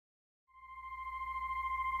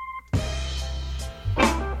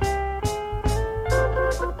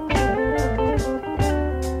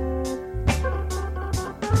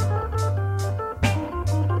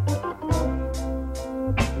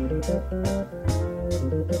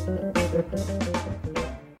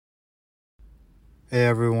Hey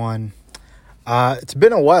everyone. It's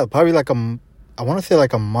been a while, probably I want to say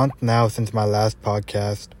like a month now since my last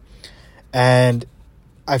podcast. And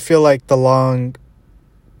I feel like the long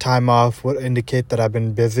time off would indicate that I've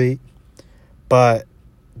been busy. But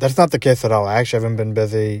that's not the case at all. I actually haven't been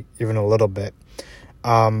busy even a little bit.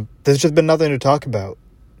 There's just been nothing to talk about.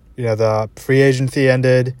 You know, the free agency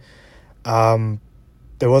ended.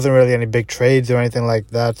 There wasn't really any big trades or anything like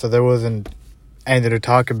that, so there wasn't anything to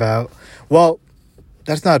talk about. Well,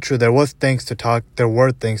 that's not true. There were things to talk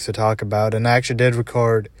about, and I actually did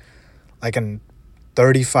record like a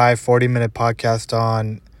 40-minute podcast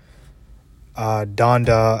on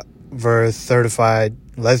Donda versus Certified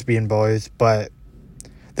Lesbian Boys, but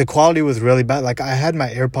the quality was really bad. Like, I had my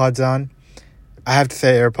AirPods on. I have to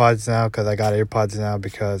say AirPods now because I got AirPods now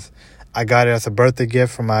because I got it as a birthday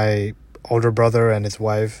gift from my older brother and his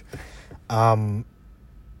wife. And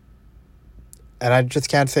I just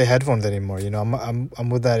can't say headphones anymore. You know, I'm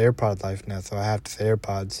with that AirPod life now, so I have to say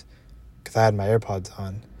AirPods because I had my AirPods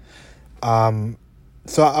on.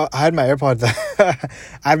 So I had my AirPods.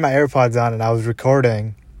 I had my AirPods on, and I was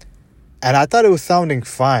recording, and I thought it was sounding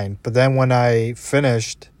fine. But then when I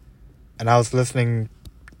finished, and I was listening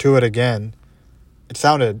to it again, it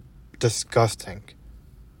sounded disgusting.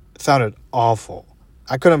 It sounded awful.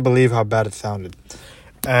 I couldn't believe how bad it sounded,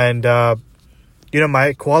 and. You know,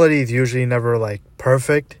 my quality is usually never, like,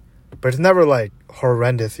 perfect, but it's never, like,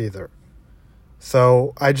 horrendous either.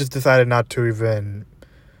 So I just decided not to even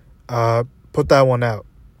put that one out.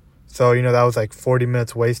 So, you know, that was, like, 40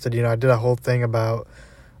 minutes wasted. You know, I did a whole thing about...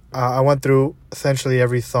 I went through essentially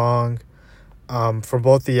every song for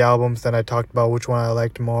both the albums, then I talked about which one I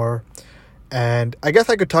liked more. And I guess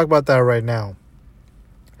I could talk about that right now.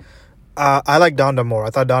 I like Donda more. I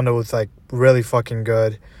thought Donda was, like, really fucking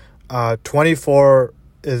good. 24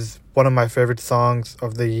 is one of my favorite songs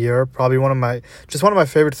of the year. Probably one of my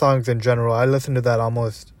favorite songs in general. I listen to that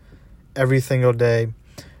almost every single day.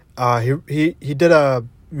 He did a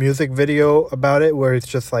music video about it where it's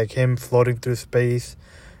just like him floating through space,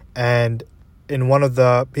 and in one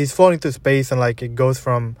of he's floating through space and like it goes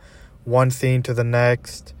from one scene to the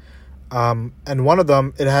next. And one of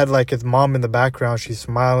them, it had like his mom in the background. She's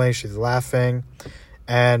smiling, she's laughing,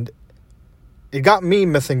 and it got me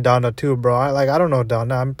missing Donda too, bro. I don't know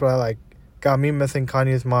Donda. I'm probably like got me missing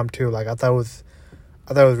Kanye's mom too. Like I thought it was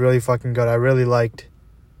really fucking good. I really liked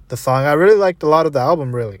the song. I really liked a lot of the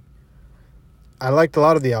album. Really, I liked a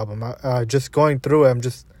lot of the album. Just going through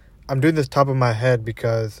it, I'm doing this top of my head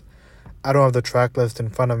because I don't have the track list in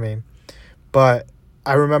front of me. But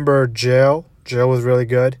I remember Jail. Jail was really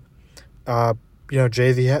good. You know,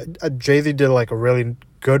 Jay-Z did like a really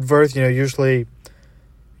good verse. You know, usually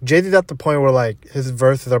Jay-Z's at the point where, like, his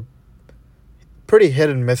verses are pretty hit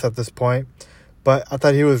and miss at this point. But I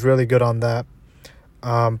thought he was really good on that.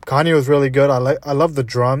 Kanye was really good. I love the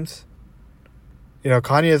drums. You know,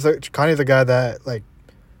 Kanye's a guy that, like,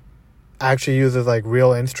 actually uses, like,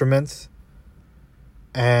 real instruments.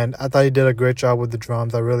 And I thought he did a great job with the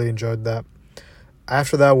drums. I really enjoyed that.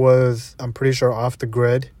 After that was, I'm pretty sure, Off the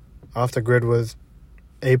Grid. Off the Grid was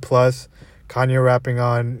A+. Kanye rapping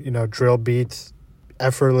on, you know, drill beats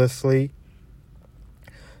effortlessly,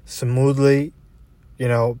 smoothly. You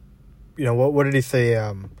know what did he say?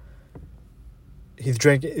 He's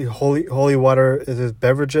drinking holy water is his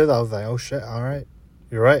beverages. I was like, oh shit, all right,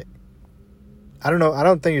 you're right. I don't know. I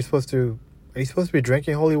don't think you're supposed to. Are you supposed to be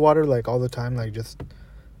drinking holy water like all the time? Like just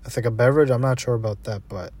it's like a beverage. I'm not sure about that,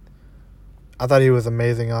 but I thought he was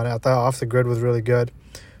amazing on it. I thought Off the Grid was really good.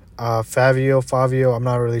 Favio, I'm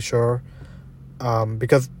not really sure.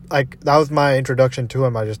 Because like that was my introduction to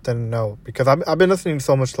him. I just didn't know because I've been listening to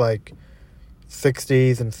so much like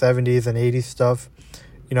 60s and 70s and 80s stuff.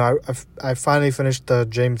 You know, I finally finished the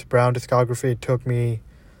James Brown discography. It took me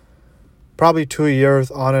probably 2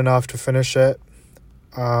 years on and off to finish it.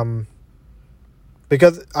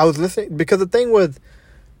 Because I was listening. Because the thing with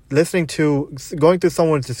going through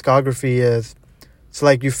someone's discography is, it's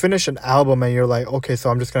like you finish an album and you're like, okay, so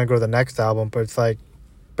I'm just gonna go to the next album. But it's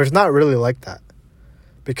not really like that.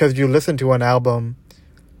 Because you listen to an album,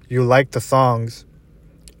 you like the songs,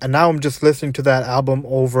 and now I'm just listening to that album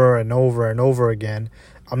over and over and over again.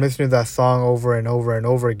 I'm listening to that song over and over and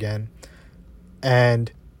over again.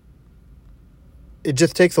 And it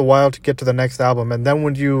just takes a while to get to the next album. And then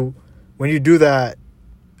when you do that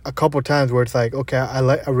a couple times where it's like, okay,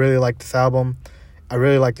 I really like this album, I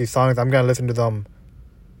really like these songs, I'm going to listen to them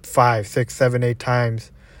 5, 6, 7, 8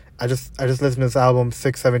 times. I just listened to this album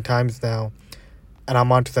 6, 7 times now. And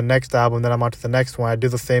I'm on to the next album, then I'm on to the next one. I do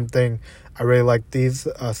the same thing I really like these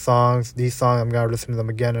songs. These songs, I'm going to listen to them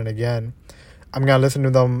again and again. I'm going to listen to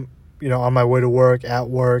them, on my way to work, at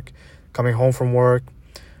work, coming home from work.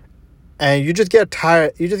 And you just get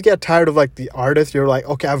tired. You just get tired of, like, the artist. You're like,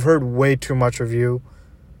 okay, I've heard way too much of you.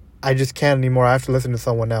 I just can't anymore. I have to listen to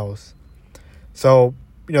someone else. So,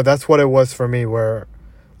 that's what it was for me, where,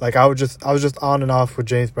 like, I was just on and off with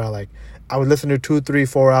James Brown. Like, I would listen to 2, 3,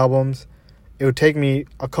 4 albums. It would take me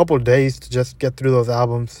a couple of days to just get through those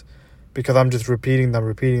albums because I'm just repeating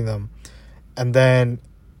them. And then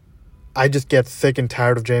I just get sick and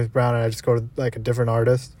tired of James Brown, and I just go to, like, a different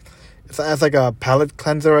artist. It's like a palate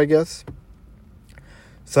cleanser, I guess.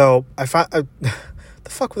 So I found the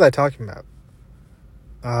fuck was I talking about?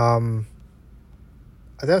 I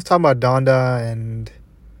think I was talking about Donda and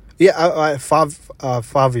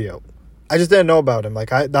Fabio. I just didn't know about him. Like,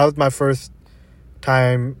 that was my first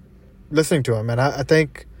time listening to him, and I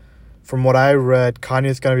think from what I read,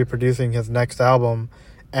 Kanye's gonna be producing his next album,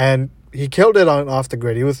 and he killed it on Off the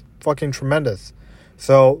Grid. He was fucking tremendous.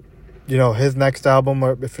 So, his next album,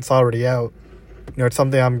 or if it's already out, it's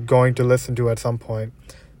something I'm going to listen to at some point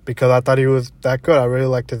because I thought he was that good. I really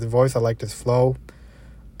liked his voice. I liked his flow.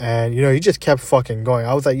 And, he just kept fucking going.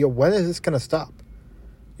 I was like, yo, when is this going to stop?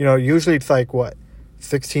 Usually it's like,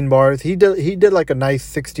 16 bars? He did like a nice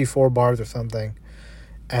 64 bars or something.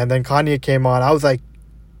 And then Kanye came on. I was like,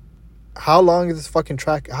 how long is this fucking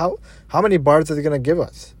track? How many bars is he going to give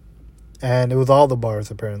us? And it was all the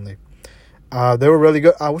bars, apparently. They were really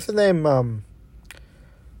good. What's his name?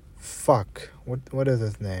 What is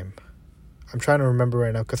his name? I'm trying to remember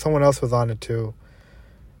right now because someone else was on it too.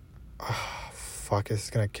 Fuck, this is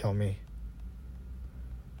gonna kill me.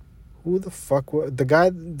 Who the fuck? The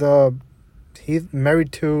guy? He's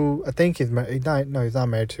married to. I think he's married. No, he's not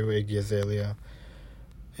married to Iggy Azalea.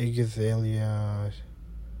 Iggy Azalea,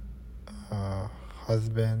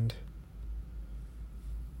 husband.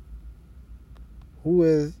 Who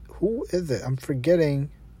is it? I'm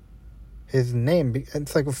forgetting his name.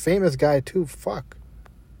 It's like a famous guy too. Fuck.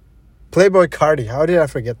 Playboi Carti. How did I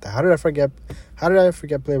forget that? How did I forget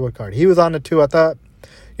Playboi Carti? He was on it too. I thought,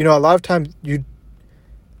 a lot of times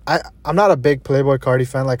I'm not a big Playboi Carti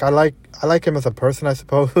fan. Like, I like him as a person, I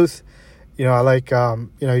suppose. I like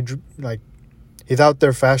he's out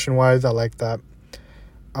there fashion wise. I like that.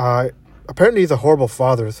 Apparently he's a horrible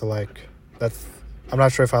father. So, like, I'm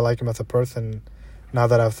not sure if I like him as a person now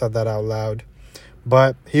that I've said that out loud.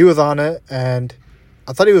 But he was on it, and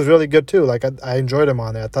I thought he was really good too. Like, I enjoyed him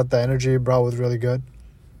on it. I thought the energy he brought was really good.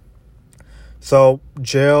 So,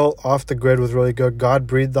 Jail, Off the Grid was really good. God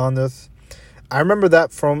Breathed on this. I remember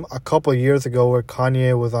that from a couple of years ago where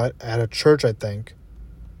Kanye was at a church, I think.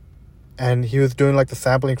 And he was doing, like, the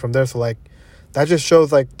sampling from there. So, like, that just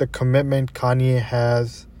shows, like, the commitment Kanye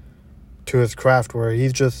has to his craft, where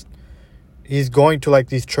he's going to, like,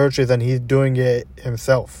 these churches and he's doing it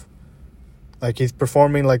himself. Like, he's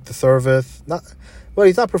performing, like, the service.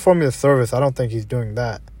 He's not performing the service. I don't think he's doing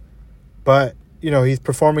that. But, he's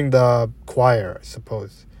performing the choir, I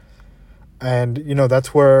suppose. And,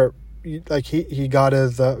 that's where, like, he got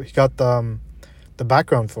the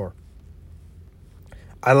background for.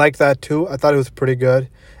 I like that, too. I thought it was pretty good.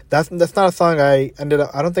 That's not a song I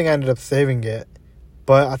don't think I ended up saving it.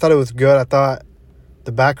 But I thought it was good. I thought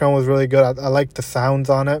the background was really good. I liked the sounds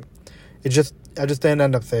on it. I just didn't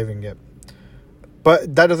end up saving it.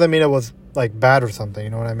 But that doesn't mean it was, like, bad or something. You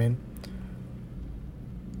know what I mean?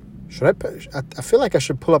 I feel like I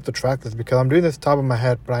should pull up the track list because I'm doing this top of my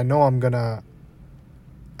head, but I know I'm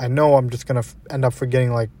just gonna end up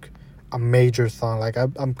forgetting, like, a major song. Like,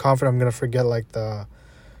 I'm confident I'm gonna forget, like, the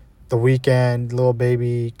Weeknd, Lil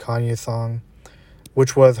Baby, Kanye song,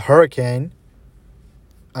 which was Hurricane.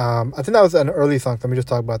 I think that was an early song. Let me just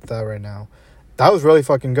talk about that right now. That was really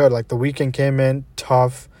fucking good. Like, the Weeknd came in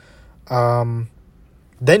tough.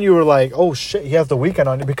 Then you were like, oh shit, he has the Weeknd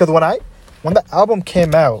on it. Because when the album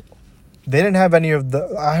came out, they didn't have any of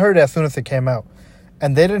the... I heard it as soon as it came out.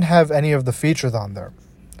 And they didn't have any of the features on there.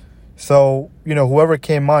 So, whoever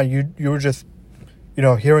came on, you were just,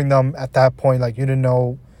 hearing them at that point. Like, you didn't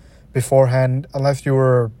know beforehand, unless you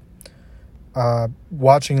were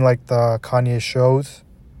watching, like, the Kanye shows.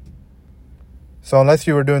 So unless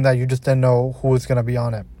you were doing that, you just didn't know who was going to be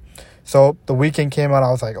on it. So the Weeknd came out. I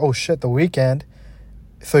was like, oh shit, the Weeknd.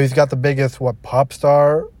 So he's got the biggest, pop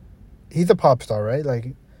star? He's a pop star, right?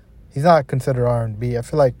 Like, he's not considered R&B. I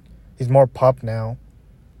feel like he's more pop now.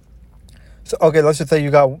 So, okay, let's just say you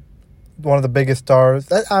got one of the biggest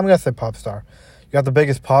stars. I'm going to say pop star. You got the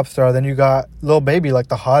biggest pop star. Then you got Lil Baby, like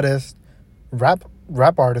the hottest rap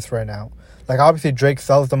artist right now. Like, obviously Drake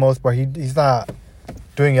sells the most, but he's not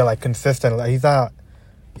doing it, like, consistently. Like, he's not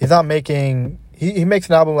He's not making... He makes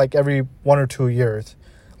an album like every 1 or 2 years.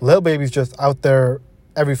 Lil Baby's just out there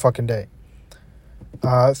every fucking day.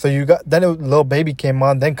 So you got... Then Lil Baby came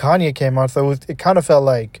on. Then Kanye came on. So it kind of felt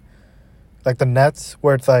like the Nets,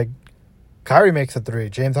 where it's like Kyrie makes a 3,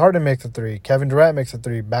 James Harden makes a 3, Kevin Durant makes a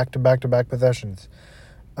 3, back-to-back-to-back possessions.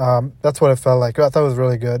 That's what it felt like. I thought it was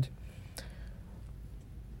really good.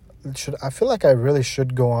 I feel like I really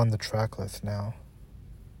should go on the track list now.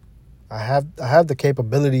 I have the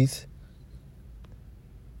capabilities.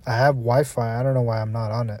 I have Wi-Fi. I don't know why I'm not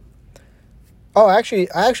on it. Oh, I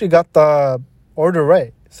actually got the order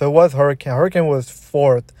right. So it was Hurricane. Hurricane was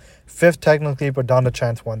 4th. 5th technically, but Donda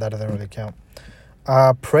Chance won. That doesn't really count.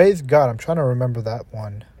 Praise God. I'm trying to remember that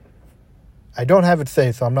one. I don't have it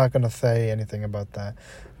saved, so I'm not going to say anything about that.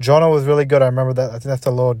 Jonah was really good. I remember that. I think that's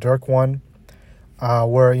the Lil Durk one.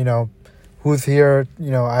 Where, who's here?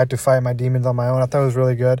 I had to fight my demons on my own. I thought it was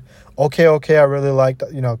really good. Okay, I really liked,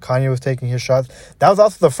 Kanye was taking his shots. That was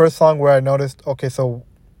also the first song where I noticed, okay, so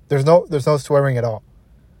there's no swearing at all.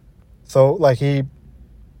 So,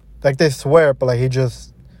 they swear, but, he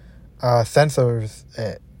just censors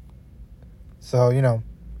it. So,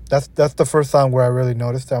 that's the first song where I really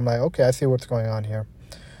noticed it. I'm like, okay, I see what's going on here.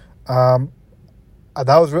 That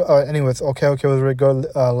was, anyways, okay was really good.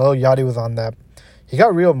 Lil Yachty was on that. He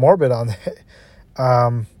got real morbid on it.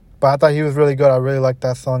 But I thought he was really good. I really liked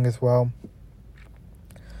that song as well.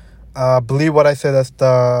 Believe What I Say, that's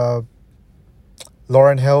the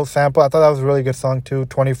Lauryn Hill sample. I thought that was a really good song too.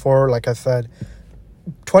 24, like I said.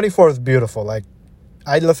 24 is beautiful.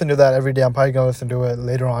 I listen to that every day. I'm probably going to listen to it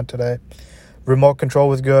later on today. Remote Control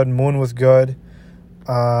was good. Moon was good.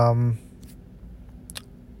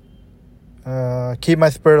 Keep My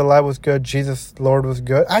Spirit Alive was good. Jesus Lord was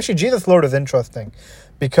good. Actually, Jesus Lord is interesting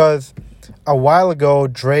because a while ago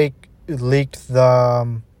Drake leaked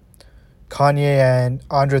the Kanye and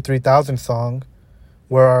Andre 3000 song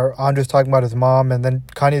where Andre's talking about his mom and then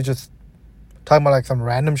Kanye's just talking about some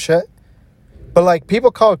random shit. But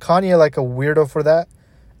people call Kanye a weirdo for that.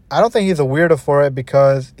 I don't think he's a weirdo for it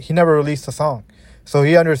because he never released a song. So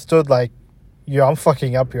he understood I'm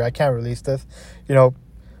fucking up here. I can't release this.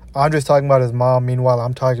 Andre's talking about his mom. Meanwhile,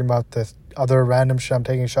 I'm talking about this other random shit. I'm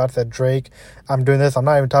taking shots at Drake. I'm doing this. I'm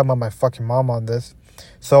not even talking about my fucking mom on this.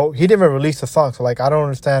 So he didn't even release a song. So I don't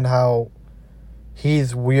understand how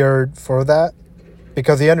he's weird for that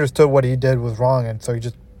because he understood what he did was wrong. And so he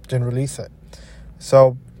just didn't release it.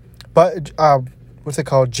 So, but what's it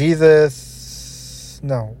called? Jesus.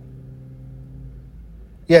 No.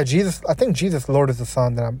 Yeah, Jesus. I think Jesus Lord is the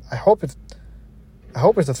song that I hope it's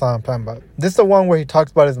the song I'm talking about. This is the one where he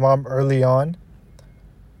talks about his mom early on.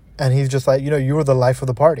 And he's just you were the life of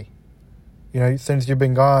the party. Since you've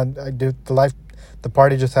been gone, the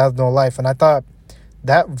party just has no life. And I thought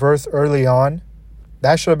that verse early on,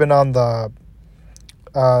 that should have been on the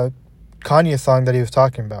Kanye song that he was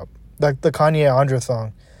talking about. The Kanye Andre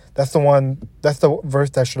song. That's the verse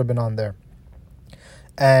that should have been on there.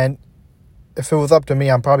 And if it was up to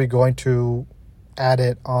me, I'm probably going to add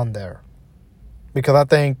it on there. Because I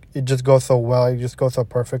think it just goes so well. It just goes so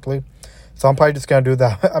perfectly. So I'm probably just going to do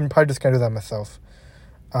that. I'm probably just going to do that myself.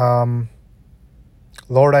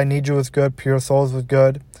 Lord, I Need You was good. Pure Souls was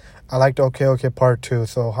good. I liked Okay Part 2.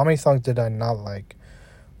 So how many songs did I not like?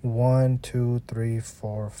 1, 2, 3,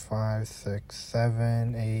 4, 5, 6,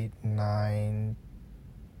 7, 8, 9,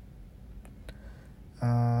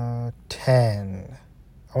 10.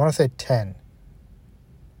 I want to say 10.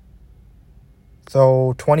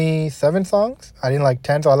 So 27 songs. I didn't like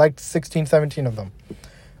 10, so I liked 16, 17 of them.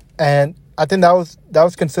 And I think that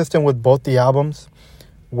was consistent with both the albums,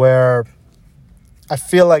 where I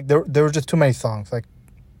feel like there were just too many songs.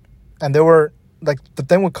 And there were the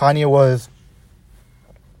thing with Kanye was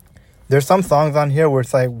there's some songs on here where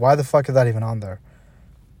it's why the fuck is that even on there?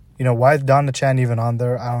 Why is Donda Chan even on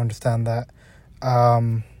there? I don't understand that.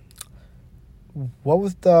 What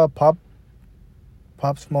was the Pop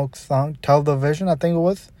Smoke song? Television, I think it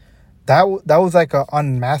was. That was a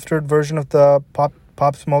unmastered version of the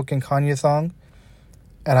Pop Smoke and Kanye song.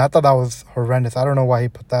 And I thought that was horrendous. I don't know why he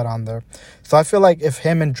put that on there. So I feel like if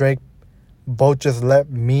him and Drake both just let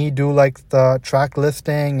me do the track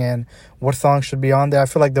listing and what songs should be on there, I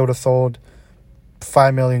feel like they would have sold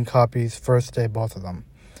 5 million copies first day, both of them.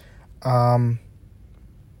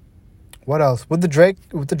 What else? With the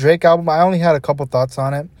Drake album, I only had a couple thoughts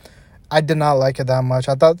on it. I did not like it that much.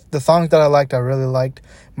 I thought the songs that I liked, I really liked.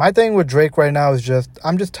 My thing with Drake right now is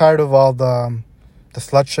I'm just tired of all the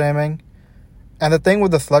slut shaming. And the thing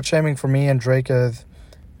with the slut shaming for me and Drake is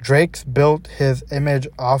Drake's built his image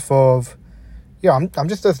off of, I'm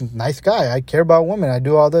just this nice guy. I care about women. I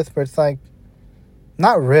do all this. But it's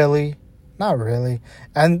Not really. Not really.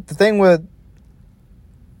 And the thing with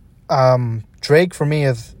Drake for me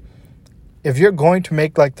is, if you're going to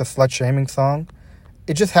make like the slut shaming song,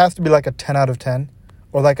 it just has to be like a 10 out of 10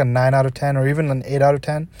 or like a 9 out of 10 or even an 8 out of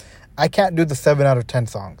 10. I can't do the 7 out of 10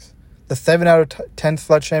 songs. The 7 out of 10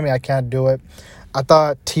 slut shaming, I can't do it. I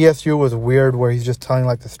thought TSU was weird, where he's just telling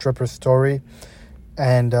like the stripper story.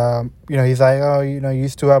 And, he's like, oh, you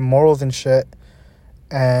used to have morals and shit.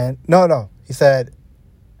 And no, he said,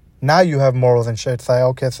 now you have morals and shit. It's like,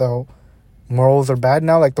 okay, so morals are bad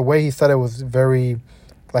now? Like, the way he said it was very,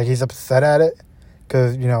 like, he's upset at it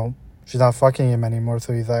because, she's not fucking him anymore.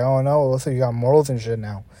 So he's like, oh, no, so you got morals and shit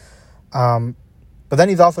now. But then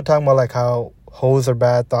he's also talking about, like, how hoes are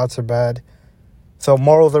bad, thoughts are bad. So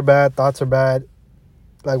morals are bad, thoughts are bad.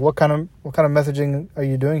 Like, what kind of messaging are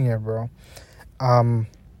you doing here, bro?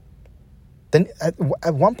 Then at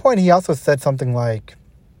one point he also said something like,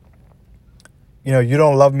 you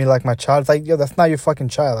don't love me like my child. It's like, yo, that's not your fucking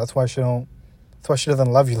child. That's why she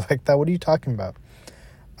doesn't love you like that. What are you talking about?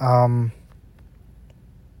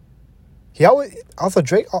 He always also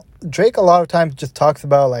Drake a lot of times just talks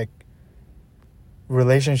about like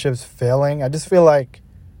relationships failing. I just feel like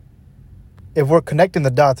if we're connecting the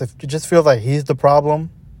dots, if it just feels like he's the problem,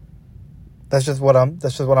 that's just what I'm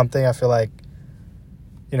thinking. I feel like,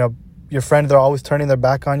 your friends are always turning their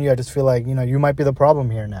back on you. I just feel like, you might be the problem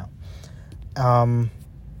here now.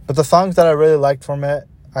 But the songs that I really liked from it,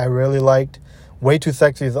 I really liked. Way Too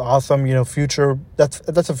Sexy is awesome. Future, that's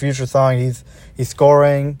a Future song. He's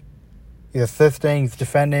scoring, he's assisting, he's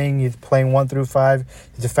defending, he's playing 1 through 5,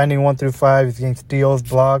 he's defending 1 through 5, he's getting steals,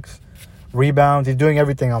 blocks, rebounds. He's doing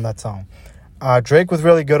everything on that song. Drake was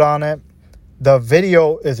really good on it. The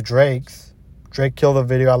video is Drake's. Drake killed the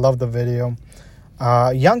video. I love the video.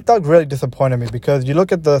 Young Thug really disappointed me because you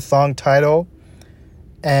look at the song title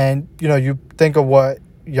and, you think of what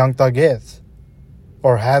Young Thug is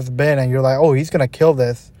or has been, and you're like, oh, he's going to kill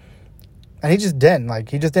this. And he just didn't. Like,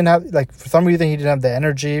 he just didn't have, like, for some reason, he didn't have the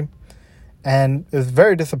energy. And it was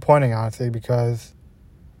very disappointing, honestly, because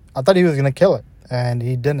I thought he was going to kill it, and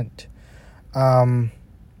he didn't.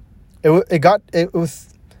 It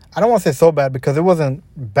was, I don't want to say so bad because it wasn't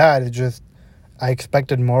bad. It just, I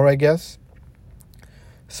expected more, I guess.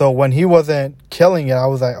 So when he wasn't killing it, I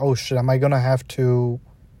was like, oh shit, am I going to have to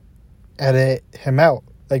edit him out?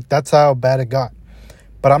 Like, that's how bad it got.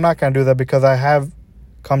 But I'm not going to do that because I have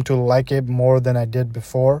come to like it more than I did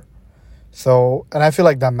before. So, and I feel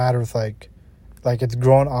like that matters, like it's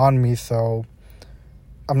grown on me, so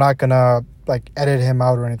I'm not going to, like, edit him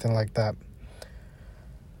out or anything like that.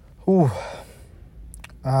 Ooh.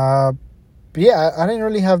 But yeah, I didn't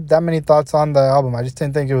really have that many thoughts on the album. I just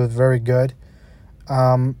didn't think it was very good.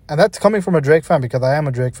 And that's coming from a Drake fan because I am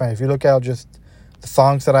a Drake fan. If you look at just the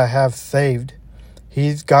songs that I have saved,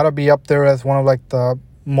 he's got to be up there as one of, like, the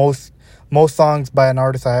most songs by an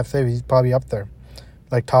artist I have saved. He's probably up there,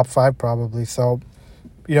 like top 5 probably. So,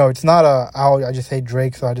 it's not I just hate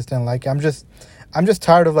Drake, so I just didn't like it. I'm just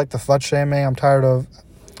tired of, like, the slut shaming. I'm tired of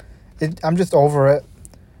it. I'm just over it.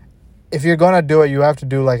 If you're gonna do it, you have to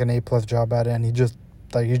do, like, an A+ job at it, and he just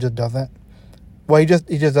doesn't. Well, he just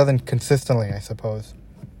doesn't consistently, I suppose.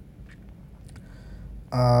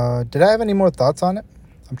 Did I have any more thoughts on it?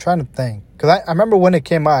 I'm trying to think. Because I remember when it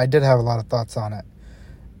came out, I did have a lot of thoughts on it.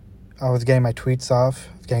 I was getting my tweets off.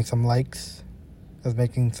 I was getting some likes. I was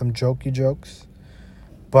making some jokey jokes.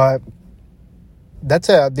 But that's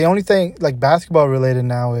it. The only thing, like, basketball related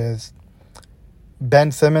now is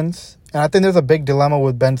Ben Simmons. And I think there's a big dilemma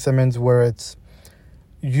with Ben Simmons where it's,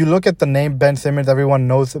 you look at the name Ben Simmons, everyone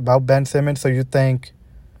knows about Ben Simmons, so you think,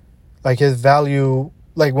 like, his value,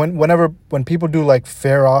 like, when people do, like,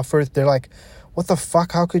 fair offers, they're like, what the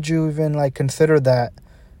fuck, how could you even, like, consider that?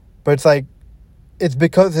 But it's like, it's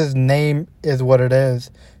because his name is what it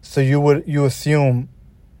is, so you assume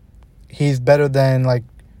he's better than, like,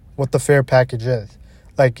 what the fair package is.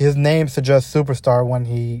 Like, his name suggests superstar when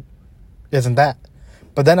he isn't that.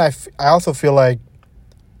 But then I also feel like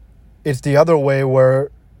it's the other way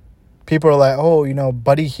where people are like, oh,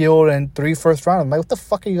 Buddy Hield and 3 first round. I'm like, what the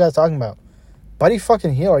fuck are you guys talking about? Buddy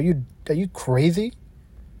fucking Hield? Are you crazy?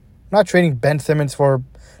 I'm not trading Ben Simmons for,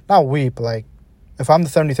 not Weep, like, if I'm the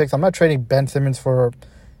 76, I'm not trading Ben Simmons for,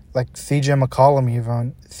 like, CJ McCollum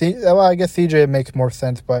even. Well, I guess CJ makes more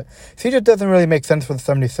sense, but CJ doesn't really make sense for the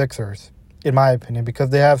 76ers, in my opinion, because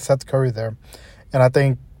they have Seth Curry there. And I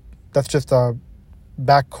think that's just a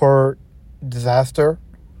backcourt disaster.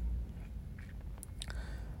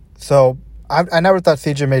 So I never thought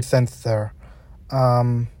CJ made sense there.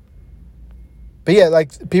 But yeah,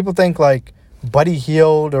 like, people think, like, Buddy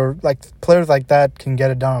Hield or, like, players like that can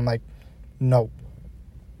get it done. I'm like, no.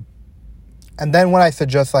 And then when I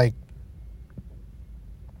suggest, like,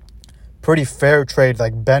 pretty fair trades,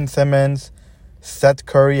 like Ben Simmons, Seth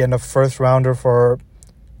Curry, and a first rounder for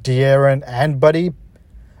De'Aaron and Buddy.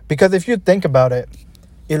 Because if you think about it,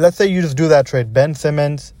 let's say you just do that trade, Ben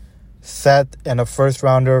Simmons, Seth, and a first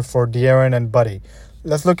rounder for De'Aaron and Buddy.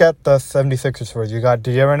 Let's look at the 76ers first. You got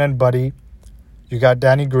De'Aaron and Buddy. You got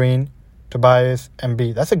Danny Green, Tobias, and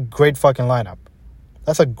B. That's a great fucking lineup.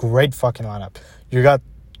 That's a great fucking lineup. You got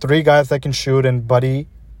 3 guys that can shoot in Buddy,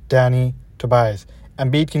 Danny, Tobias.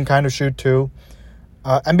 Embiid can kind of shoot too.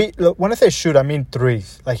 Embiid, when I say shoot, I mean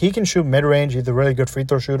threes. Like, he can shoot mid-range. He's a really good free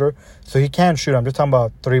throw shooter. So he can shoot. I'm just talking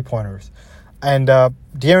about three-pointers. And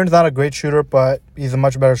De'Aaron's not a great shooter, but he's a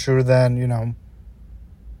much better shooter than,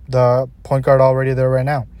 the point guard already there right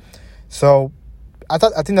now. So I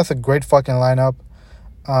think that's a great fucking lineup.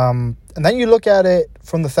 And then you look at it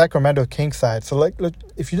from the Sacramento Kings side. So, like, look,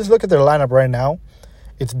 if you just look at their lineup right now,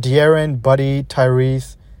 it's De'Aaron, Buddy,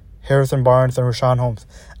 Tyrese, Harrison Barnes, and Rashawn Holmes.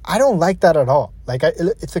 I don't like that at all. Like,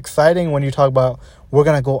 it's exciting when you talk about we're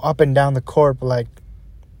going to go up and down the court, but, like,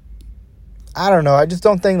 I don't know. I just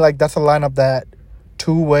don't think, like, that's a lineup that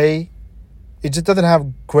two-way, it just doesn't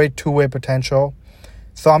have great two-way potential.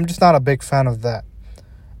 So I'm just not a big fan of that.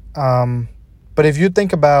 But if you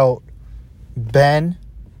think about Ben,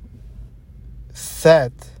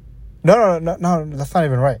 Seth, no, that's not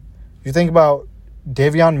even right. You think about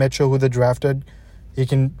Davion Mitchell, who they drafted. He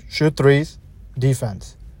can shoot threes,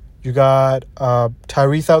 defense. You got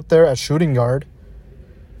Tyrese out there as shooting guard.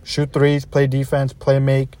 Shoot threes, play defense, play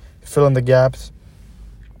make, fill in the gaps.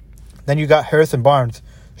 Then you got Harrison Barnes.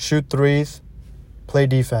 Shoot threes, play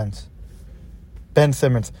defense. Ben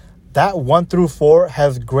Simmons. That 1 through 4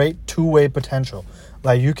 has great two-way potential.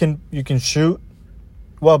 Like, you can shoot.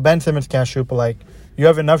 Well, Ben Simmons can't shoot, but, like, you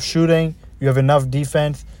have enough shooting, you have enough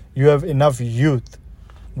defense, you have enough youth,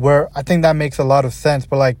 where I think that makes a lot of sense.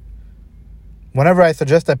 But, like, whenever I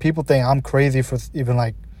suggest that, people think I'm crazy for even,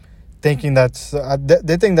 like, thinking that's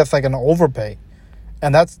they think that's like an overpay.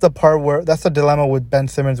 And that's the part where that's the dilemma with Ben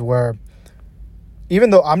Simmons, where even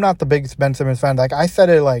though I'm not the biggest Ben Simmons fan, like, I said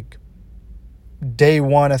it like day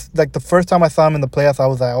one, like the first time I saw him in the playoffs, I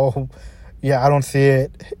was like, oh yeah, I don't see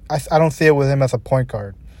it. I don't see it with him as a point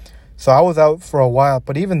guard. So I was out for a while,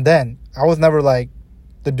 but even then, I was never like,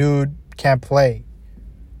 the dude can't play,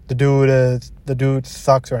 the dude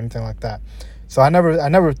sucks or anything like that. So I never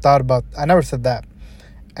said that.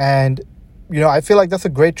 And, I feel like that's a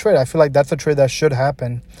great trade. I feel like that's a trade that should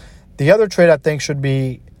happen. The other trade I think should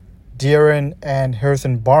be De'Aaron and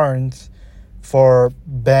Harrison Barnes for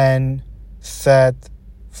Ben, Seth,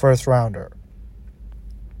 first rounder.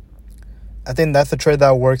 I think that's a trade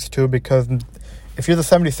that works too, because if you're the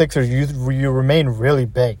 76ers, you remain really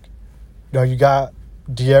big. You got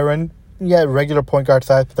De'Aaron, regular point guard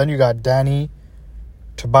size, but then you got Danny,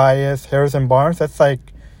 Tobias, Harrison Barnes. That's like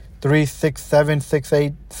 3, 6, 7, 6,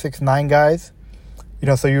 8, 6, 9 guys.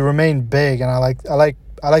 So you remain big, and I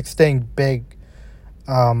like staying big.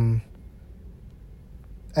 And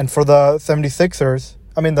for the 76ers,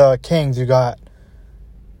 the Kings, you got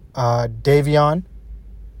Davion,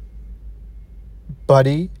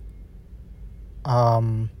 Buddy,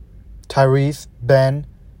 Tyrese, Ben,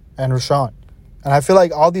 and Rashawn. And I feel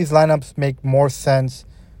like all these lineups make more sense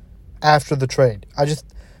after the trade. I just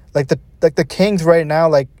like the Kings right now,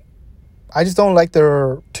 like, I just don't like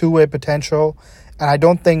their two-way potential, and I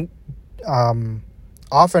don't think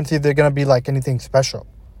offensively they're gonna be like anything special.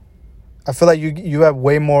 I feel like you have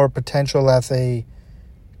way more potential as a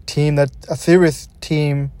team, a serious,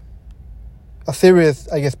 I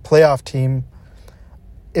guess, playoff team,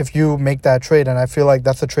 if you make that trade. And I feel like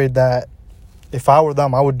that's a trade that, if I were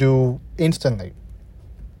them, I would do instantly.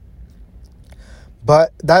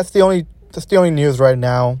 But that's the only news right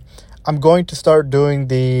now. I'm going to start doing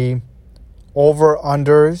the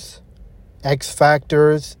over-unders, X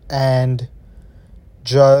factors, and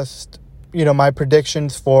just, my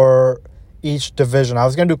predictions for each division. I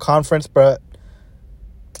was going to do conference, but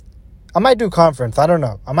I might do conference. I don't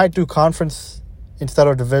know. I might do conference instead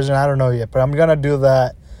of division. I don't know yet, but I'm going to do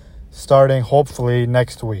that starting hopefully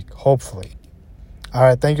next week. Hopefully. All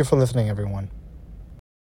right. Thank you for listening, everyone.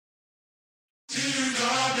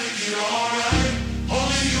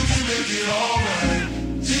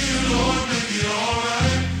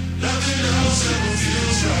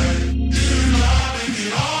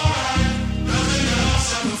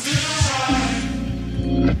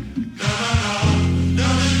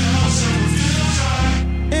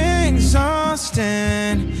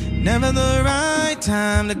 Never the right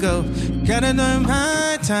time to go. Got it the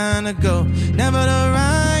right time to go. Never the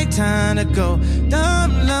right time to go.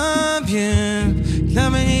 Don't love you.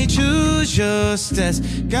 Love when you choose your steps.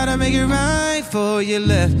 Gotta make it right for you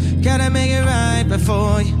left. Gotta make it right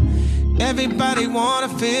before you. Everybody wanna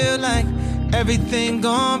feel like everything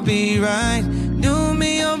gon' be right. New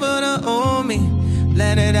me over the old me.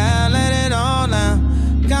 Let it out, let it all out.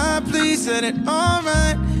 God, please set it all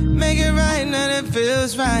right. Make it right, let it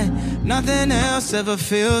feels right. Nothing else ever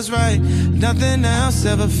feels right. Nothing else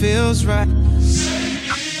ever feels right.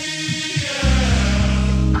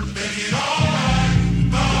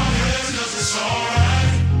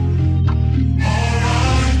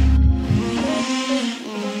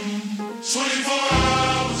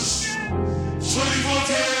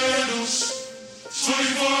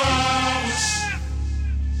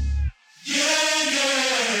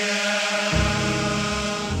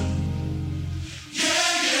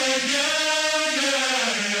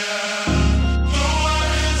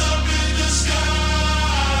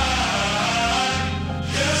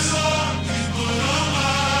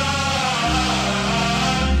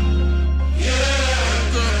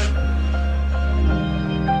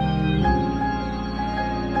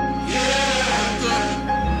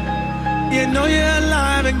 Know you're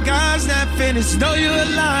alive and God's not finished. Know you're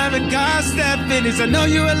alive and God's not finished. I know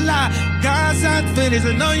you're alive, God's not finished.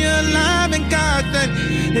 I know you're alive and God's not.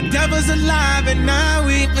 The devil's alive and now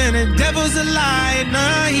he finished. Devil's a lie and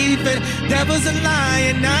now he finished. Devil's a lie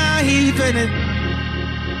and now he finished.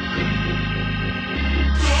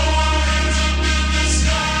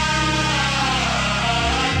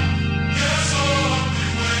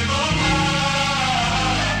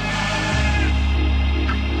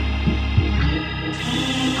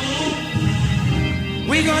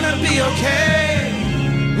 We gonna be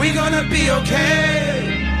okay. We gonna be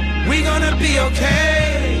okay. We gonna be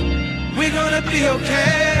okay. We gonna be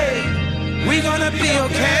okay. We gonna be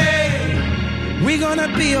okay. We gonna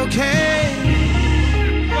be okay.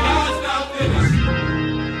 God's not finished.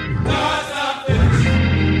 God's not finished.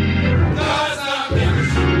 God's not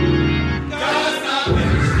finished. God's not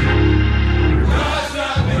finished. God's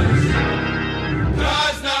not finished.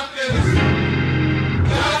 God's not finished.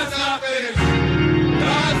 God's not finished.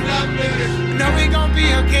 No, we gon'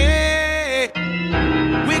 be okay.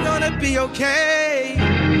 We gonna be okay.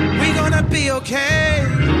 We gonna be okay.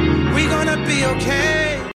 We gonna be okay.